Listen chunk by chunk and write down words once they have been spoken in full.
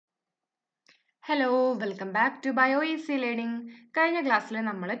Hello welcome back two bio easy learning. കഴിഞ്ഞ ക്ലാസ്സിൽ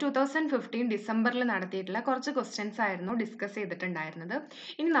നമ്മൾ 2015 ഡിസംബറിൽ നടത്തിയിട്ടുള്ള കുറച്ച് ക്വസ്റ്റ്യൻസ് ആയിരുന്നു ഡിസ്കസ് ചെയ്തിട്ടുണ്ടായിരുന്നത്.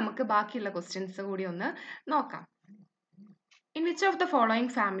 ഇനി നമുക്ക് ബാക്കിയുള്ള ക്വസ്റ്റ്യൻസ് കൂടി ഒന്ന് നോക്കാം. In which of the following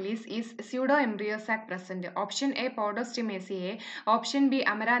families is pseudoembryosac present? Option A Podostomaceae, option B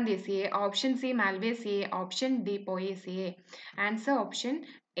Amarantheaceae, option C Malvaceae, option D Poaceae. Answer option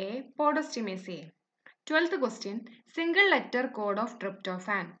A Podostomaceae. 12th question, single letter code of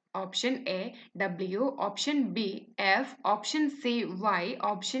tryptophan. Option A W, option B F, option C Y,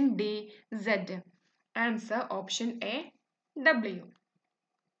 option D Z. Answer option A W.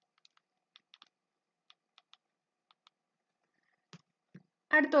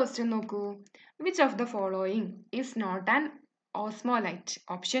 അടുത്ത question നോക്കൂ. Which of the following is not an ഓസ്മോലൈറ്റ്?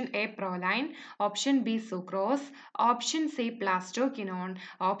 Option A പ്രോലൈൻ, option B sucrose, option C പ്ലാസ്റ്റോകിനോൺ,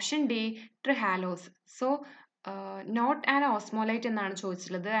 option D ട്രിഹാലോസ്. So not an ഓസ്മോലൈറ്റ് എന്നാണ്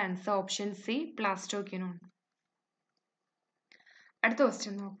ചോദിച്ചിട്ടുള്ളത്. Answer option C പ്ലാസ്റ്റോകിനോൺ. അടുത്ത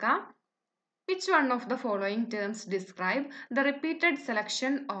question നോക്കാം. Which one of the following terms describe the repeated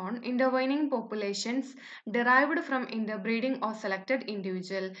selection on intervening populations derived from interbreeding or selected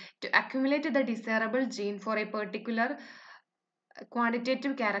individual to accumulate the desirable gene for a particular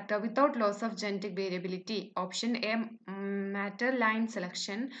quantitative character without loss of genetic variability? Option A matter line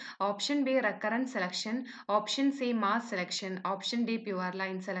selection, option B recurrent selection, option C mass selection, option D pure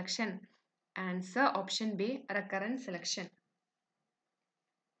line selection. Answer option B recurrent selection.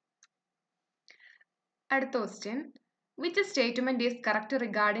 അടുത്ത question, which statement is correct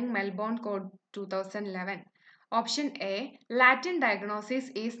regarding Melbourne code 2011? Option A Latin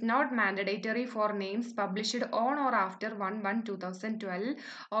diagnosis is not mandatory four names published on or after 1/1/2012.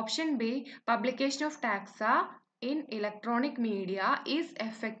 Option B publication of taxa in electronic media is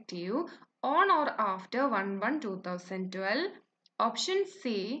effective on or after 1/1/2012. Option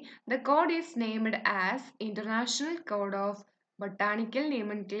C the code is named as international code of botanical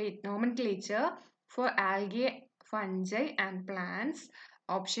nomenclature for algae, fungi and plants.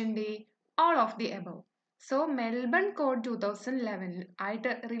 Option D all of the above. So Melbourne code 2011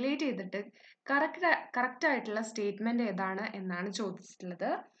 ആയിട്ട് relate ചെയ്തിട്ട് correct ആയിട്ടുള്ള statement ഏതാണ് എന്നാണ്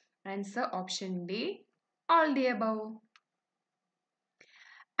ചോദിച്ചിട്ടുള്ളത്. Answer option D all the above.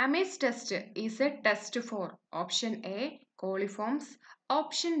 AMAZE test is a test for option A coliforms,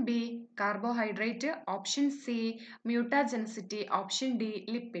 option B carbohydrate, option C mutagenicity, option D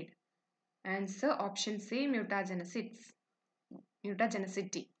lipid. Answer option C mutagenicity.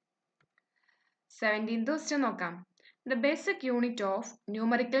 17th question നോക്കാം. The basic unit of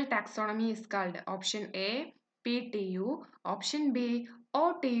numerical taxonomy is called option A PTU, option B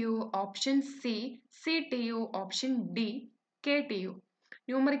OTU, option C CTU, option D KTU.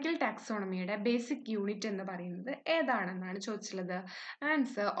 Numerical ടാക്സോണമിയുടെ basic unit എന്ന് പറയുന്നത് ഏതാണെന്നാണ് ചോദിച്ചിട്ടുള്ളത്.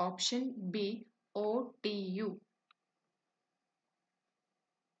 Answer option B OTU.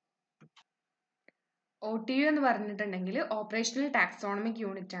 OTU എന്ന് പറഞ്ഞിട്ടുണ്ടെങ്കിൽ operational taxonomic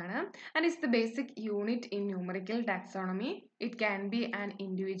unit ആണ്. And is the basic unit in numerical taxonomy. It can be an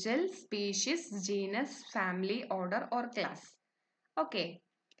individual, species, genus, family, order or class. Okay,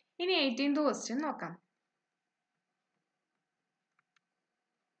 ഇനി 18th question നോക്കാം.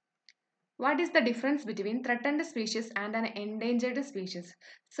 What is the difference between threatened species and an endangered species?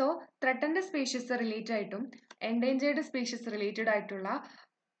 So, threatened species related ആയിട്ടും endangered species related ആയിട്ടുള്ള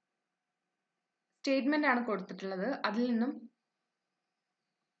statement ആണ് കൊടുത്തിട്ടുള്ളത്. അതിൽ നിന്നും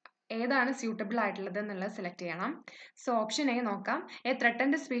ഏതാണ് suitable ആയിട്ടുള്ളത് എന്നുള്ളത് സെലക്ട് ചെയ്യണം. സോ ഓപ്ഷൻ എ നോക്കാം. A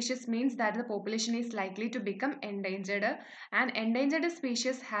threatened species means that the population is likely to become endangered. And endangered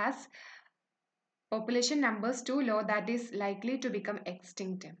species has population numbers too low that is likely to become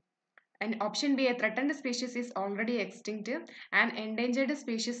extinct. And option B, a threatened species is already extinct. An endangered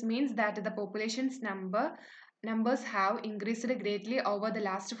species means that the population's numbers have increased greatly over the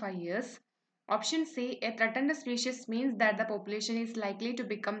last 5 years. Option C, a threatened species means that the population is likely to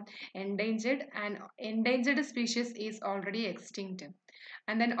become endangered and endangered species is already extinct.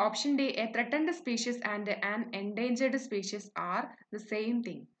 And then option D, a threatened species and an endangered species are the same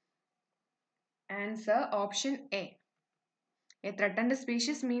thing. Answer option A. A threatened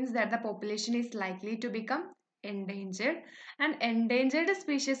species means that the population is likely to become endangered, and endangered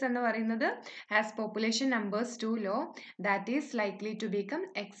species എന്ന് പറയുന്നത് has population numbers too low that is likely to become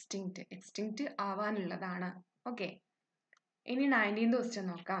extinct ആവാനുള്ളതാണ്. Okay, ഇനി 19th question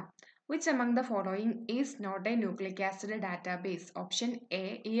നോക്കാം. Which among the following is not a nucleic acid database? Option A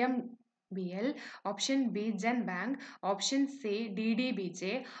EMBL, option B GenBank, option C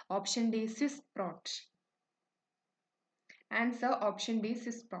DDBJ, option D SwissProt. Answer option B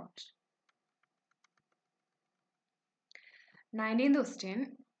SwissProt. 19th question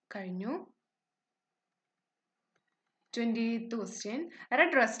കഴിഞ്ഞു. 20th question.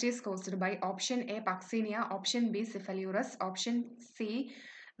 Red rust is caused by option A. Puccinia, option B. Cephalourus, option C.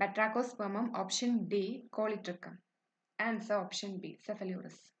 Batrachospermum, option D. Coletrichum. Answer option B.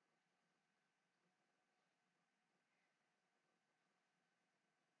 Cephalourus.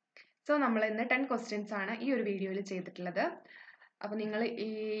 So നമ്മൾ ഇന്ന് 10 questions ആണ് ഈ ഒരു വീഡിയോയിൽ ചെയ്തിട്ടുള്ളത്. അപ്പോൾ നിങ്ങൾ ഈ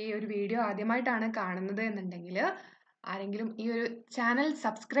ഒരു വീഡിയോ ആദ്യമായിട്ടാണ് കാണുന്നത് എന്നുണ്ടെങ്കിൽ ആരെങ്കിലും ഈ ഒരു ചാനൽ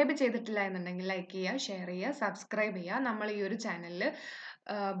സബ്സ്ക്രൈബ് ചെയ്തിട്ടില്ല എന്നുണ്ടെങ്കിൽ ലൈക്ക് ചെയ്യുക, ഷെയർ ചെയ്യുക, സബ്സ്ക്രൈബ് ചെയ്യുക. നമ്മൾ ഈ ഒരു ചാനലിൽ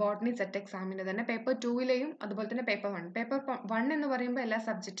ബോട്ടണി സെറ്റ് എക്സാമിൻ്റെ തന്നെ പേപ്പർ 2ലെയും അതുപോലെ തന്നെ പേപ്പർ 1 എന്ന് പറയുമ്പോൾ എല്ലാ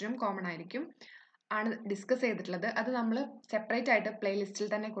സബ്ജക്റ്റിനും കോമൺ ആയിരിക്കും ആണ് ഡിസ്കസ് ചെയ്തിട്ടുള്ളത്. അത് നമ്മൾ സെപ്പറേറ്റ് ആയിട്ട് പ്ലേലിസ്റ്റിൽ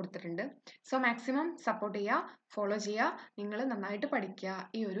തന്നെ കൊടുത്തിട്ടുണ്ട്. സോ മാക്സിമം സപ്പോർട്ട് ചെയ്യുക, ഫോളോ ചെയ്യുക. നിങ്ങൾ നന്നായിട്ട് പഠിക്കുക.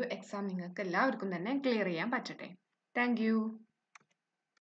 ഈ ഒരു എക്സാം നിങ്ങൾക്ക് എല്ലാവർക്കും തന്നെ ക്ലിയർ ചെയ്യാൻ പറ്റട്ടെ. താങ്ക്